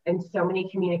issues and so many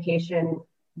communication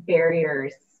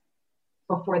barriers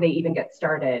before they even get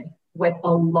started with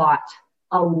a lot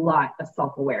of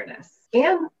self-awareness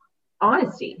and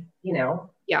honesty,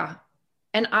 Yeah.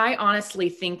 And I honestly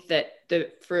think that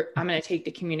I'm going to take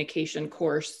the communication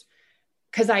course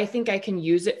because I think I can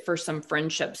use it for some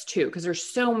friendships too. Because there's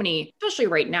so many, especially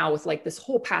right now with like this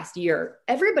whole past year,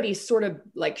 everybody's sort of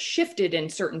like shifted in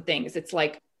certain things. It's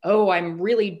like, oh, I'm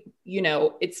really,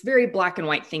 it's very black and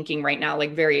white thinking right now,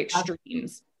 like very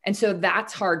extremes. And so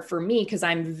that's hard for me because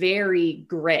I'm very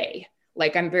gray.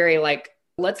 Like I'm very like,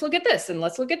 let's look at this and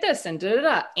let's look at this and da da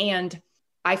da. And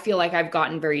I feel like I've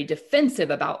gotten very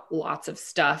defensive about lots of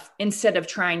stuff instead of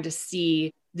trying to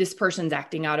see this person's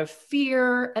acting out of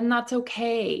fear, and that's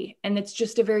okay. And it's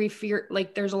just a very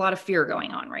like there's a lot of fear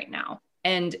going on right now.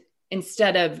 And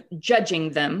instead of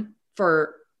judging them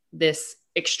for this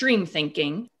extreme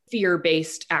thinking,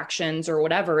 fear-based actions or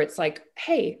whatever, it's like,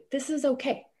 hey, this is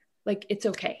okay. Like it's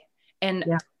okay. And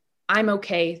I'm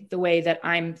okay the way that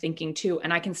I'm thinking too.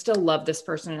 And I can still love this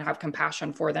person and have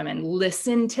compassion for them and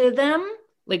listen to them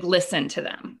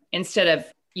instead of,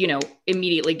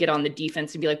 immediately get on the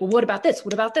defense and be like, well, what about this?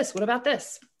 What about this? What about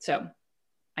this? So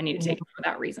I need to take it for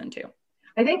that reason too.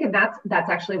 I think that's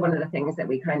actually one of the things that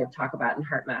we kind of talk about in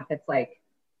Heart Math. It's like,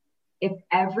 if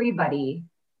everybody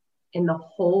in the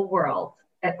whole world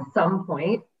at some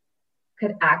point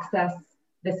could access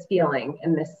this feeling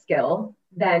and this skill,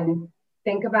 then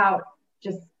think about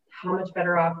just how much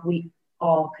better off we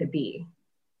all could be.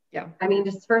 Yeah. I mean,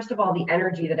 just first of all, the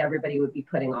energy that everybody would be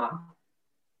putting off.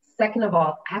 Second of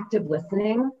all, active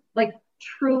listening, like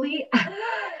truly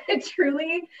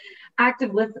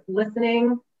active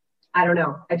listening. I don't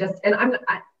know.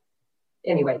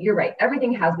 Anyway, you're right.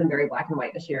 Everything has been very black and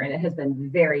white this year, and it has been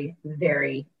very,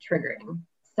 very triggering.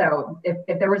 So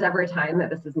if there was ever a time that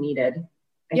this is needed,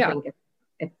 I think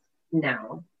it's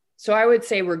now. So I would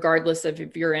say, regardless of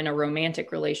if you're in a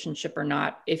romantic relationship or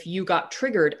not, if you got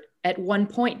triggered at one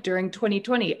point during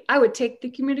 2020, I would take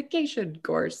the communication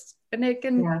course, and it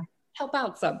can help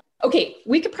out some. Okay,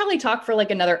 we could probably talk for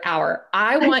like another hour.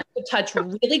 I want to touch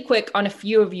really quick on a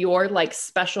few of your like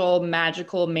special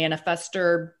magical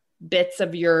manifestor bits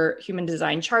of your human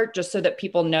design chart, just so that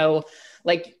people know,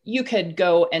 like you could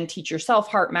go and teach yourself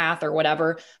heart math or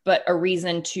whatever, but a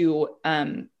reason to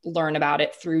learn about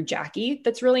it through Jackie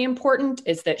that's really important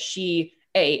is that she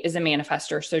is a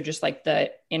manifestor. So just like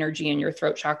the energy in your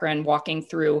throat chakra and walking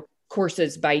through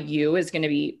courses by you is going to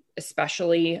be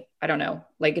especially, I don't know,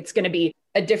 like it's going to be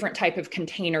a different type of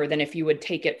container than if you would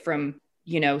take it from,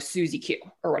 Susie Q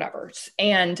or whatever.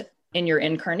 And in your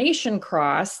incarnation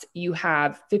cross, you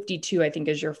have 52, I think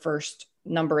is your first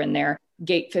number in there.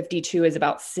 Gate 52 is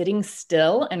about sitting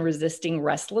still and resisting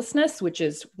restlessness, which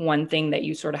is one thing that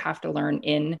you sort of have to learn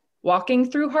in walking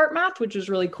through HeartMath, which is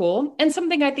really cool. And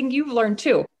something I think you've learned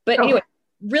too. But anyway,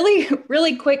 really,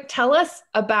 really quick, tell us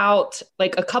about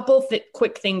like a couple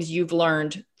quick things you've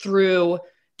learned through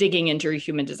digging into your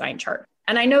human design chart.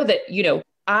 And I know that,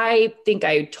 I think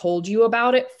I told you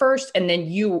about it first, and then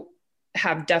you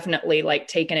have definitely like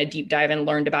taken a deep dive and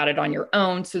learned about it on your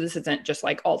own. So this isn't just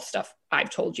like all the stuff I've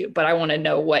told you, but I want to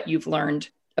know what you've learned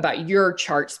about your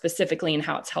chart specifically and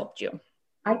how it's helped you.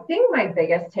 I think my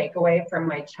biggest takeaway from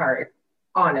my chart,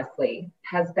 honestly,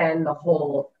 has been the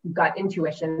whole gut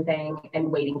intuition thing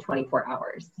and waiting 24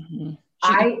 hours.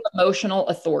 Mm-hmm. Emotional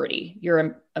authority. You're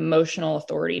an emotional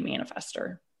authority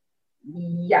manifester.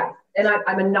 Yes. And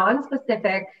I'm a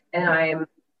non-specific and I'm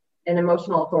an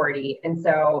emotional authority. And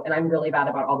I'm really bad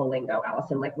about all the lingo,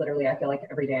 Allison. Like literally, I feel like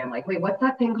every day I'm like, wait, what's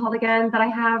that thing called again that I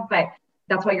have? But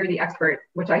that's why you're the expert,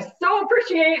 which I so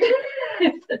appreciate.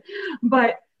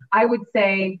 But I would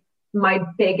say my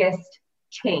biggest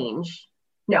change,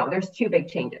 there's two big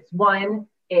changes. One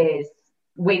is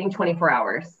waiting 24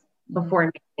 hours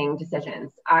before making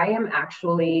decisions. I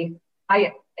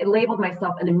labeled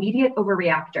myself an immediate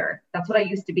overreactor. That's what I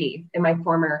used to be in my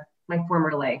former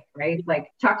life, right?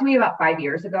 Like talk to me about 5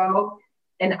 years ago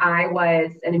and I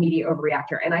was an immediate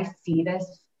overreactor. And I see this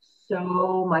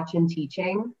so much in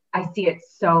teaching. I see it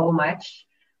so much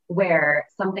where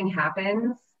something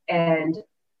happens and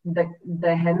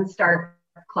the hens start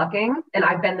clucking, and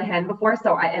I've been the hen before.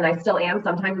 So I still am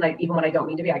sometimes, like even when I don't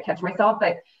mean to be, I catch myself.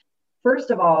 But first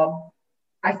of all,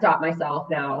 I stop myself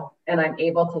now and I'm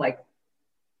able to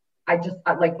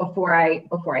before I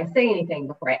say anything,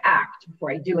 before I act,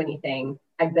 before I do anything,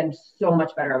 I've been so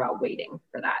much better about waiting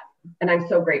for that. And I'm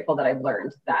so grateful that I've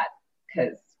learned that,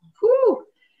 because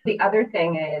the other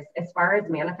thing is, as far as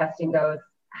manifesting goes,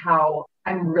 how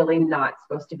I'm really not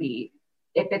supposed to be.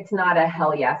 If it's not a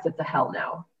hell yes, it's a hell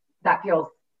no. That feels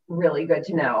really good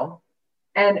to know.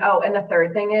 And the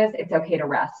third thing is it's okay to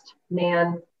rest.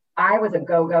 Man, I was a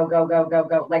go, go, go, go, go,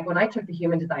 go. Like when I took the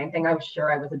human design thing, I was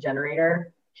sure I was a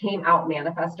generator, came out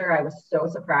manifester. I was so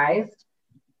surprised.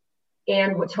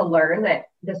 And to learn that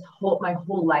my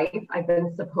whole life, I've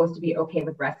been supposed to be okay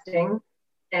with resting.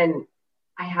 And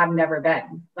I have never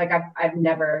been. Like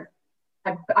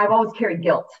I've always carried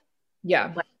guilt.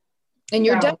 Yeah. And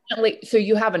you're definitely, so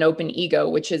you have an open ego,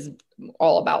 which is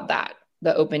all about that.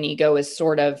 The open ego is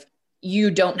sort of, you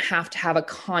don't have to have a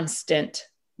constant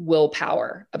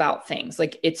willpower about things.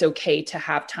 Like it's okay to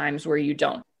have times where you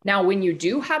don't. Now, when you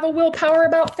do have a willpower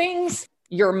about things,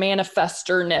 your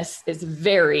manifesterness is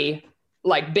very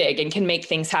like big and can make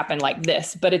things happen like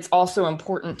this. But it's also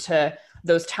important to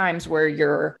those times where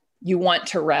you want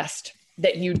to rest,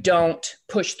 that you don't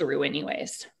push through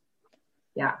anyways.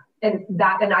 Yeah. And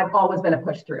I've always been a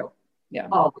push through. Yeah.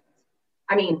 Always.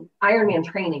 I mean, Ironman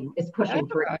training is pushing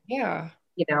through. Yeah.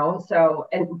 So,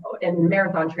 and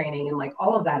marathon training and like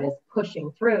all of that is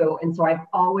pushing through. And so I've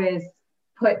always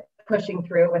put pushing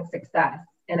through with success.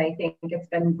 And I think it's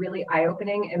been really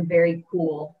eye-opening and very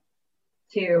cool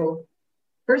to,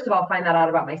 first of all, find that out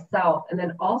about myself. And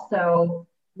then also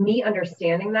me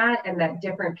understanding that, and that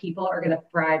different people are going to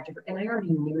thrive. And I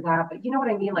already knew that, but you know what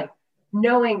I mean? Like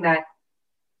knowing that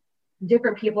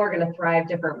different people are going to thrive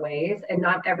different ways, and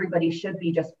not everybody should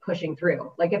be just pushing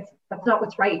through. Like that's not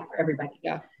what's right for everybody.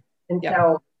 Yeah. And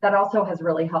so that also has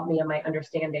really helped me in my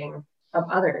understanding of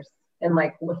others. And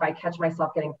like, if I catch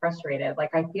myself getting frustrated,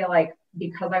 like I feel like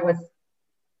because I was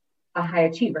a high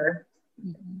achiever,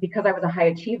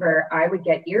 I would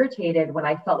get irritated when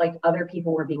I felt like other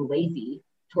people were being lazy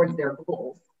towards their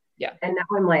goals. Yeah. And now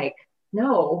I'm like,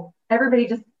 no, everybody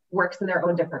just works in their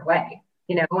own different way,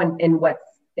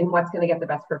 and what's going to get the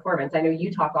best performance. I know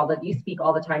you speak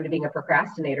all the time to being a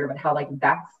procrastinator, but how like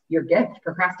that's your gift.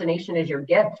 Procrastination is your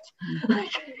gift.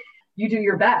 You do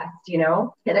your best,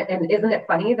 and isn't it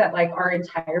funny that like our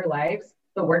entire lives,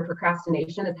 the word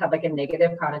procrastination has had like a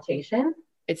negative connotation.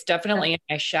 It's definitely in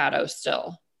my shadow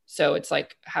still. So it's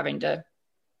like having to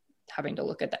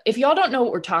look at that. If y'all don't know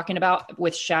what we're talking about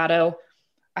with shadow,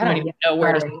 I don't even know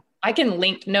where to. I can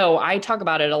link. No, I talk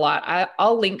about it a lot.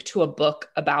 I'll link to a book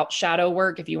about shadow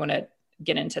work if you want to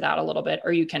get into that a little bit,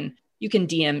 or you can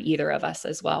DM either of us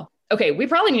as well. Okay, we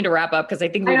probably need to wrap up because I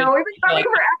think we've been talking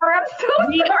forever. I'm so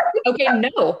sorry. Okay,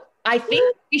 no, I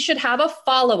think we should have a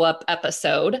follow-up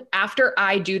episode after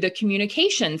I do the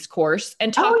communications course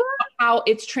and talk about how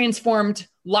it's transformed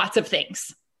lots of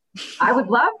things. I would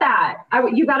love that.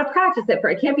 You got to practice it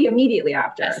it can't be immediately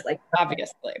after. Yes, like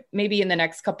obviously, maybe in the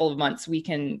next couple of months, we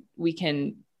can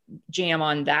jam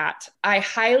on that. I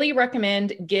highly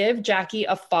recommend give Jackie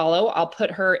a follow. I'll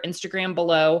put her Instagram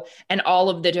below and all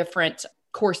of the different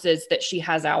courses that she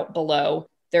has out below.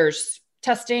 There's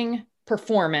testing,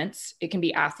 performance. It can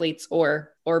be athletes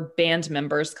or band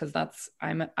members, because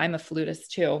I'm a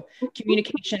flutist too.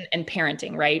 Communication and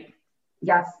parenting, right?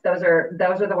 Yes, those are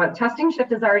the ones. Testing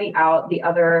Shift is already out. The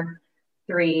other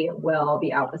 3 will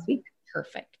be out this week.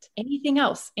 Perfect. Anything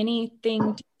else?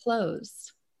 Anything to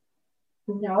close?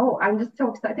 No, I'm just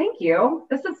so excited. Thank you.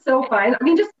 This is so fun. I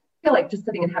mean, just feel like just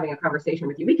sitting and having a conversation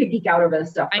with you. We could geek out over this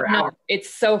stuff for hours.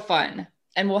 It's so fun.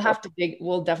 And we'll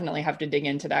definitely have to dig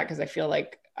into that, because I feel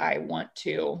like I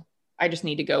just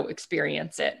need to go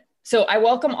experience it. So I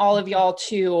welcome all of y'all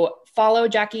to follow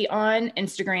Jackie on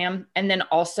Instagram, and then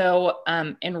also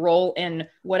enroll in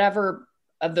whatever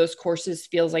of those courses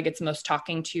feels like it's most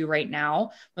talking to you right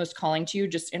now, most calling to you.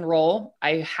 Just enroll.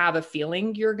 I have a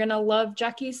feeling you're going to love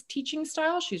Jackie's teaching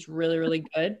style. She's really, really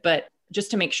good, but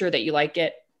just to make sure that you like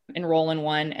it, enroll in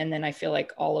one. And then I feel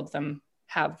like all of them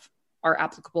are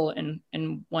applicable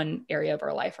in one area of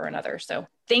our life or another. So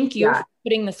thank you for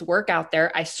putting this work out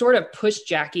there. I sort of pushed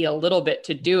Jackie a little bit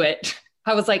to do it.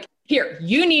 I was like, here,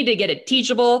 you need to get a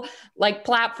teachable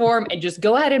platform and just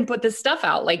go ahead and put this stuff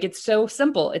out. It's so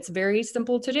simple. It's very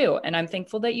simple to do. And I'm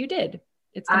thankful that you did.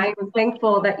 I'm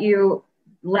thankful that you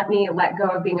let me let go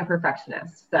of being a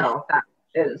perfectionist. So that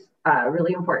is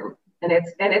really important. And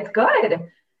it's good.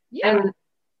 Yeah. And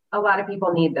a lot of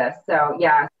people need this. So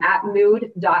yeah, at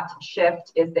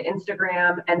mood.shift is the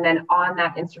Instagram. And then on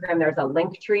that Instagram, there's a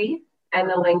link tree. And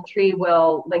the link tree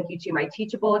will link you to my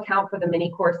Teachable account for the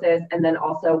mini courses. And then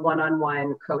also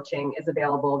one-on-one coaching is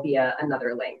available via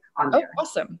another link on there. Oh,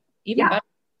 awesome. Even better.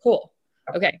 Cool.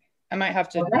 Okay. I might have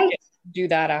to do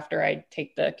that after I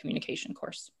take the communication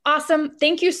course. Awesome.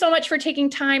 Thank you so much for taking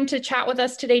time to chat with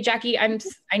us today, Jackie. I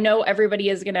know everybody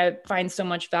is going to find so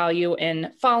much value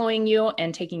in following you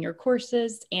and taking your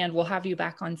courses, and we'll have you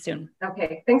back on soon.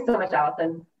 Okay. Thanks so much,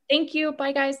 Allison. Thank you.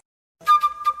 Bye, guys.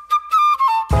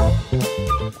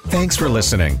 Thanks for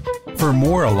listening. For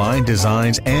more Align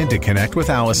Designs and to connect with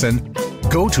Allison,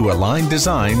 go to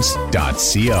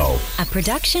aligndesigns.co. A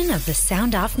production of the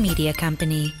Sound Off Media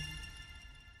Company.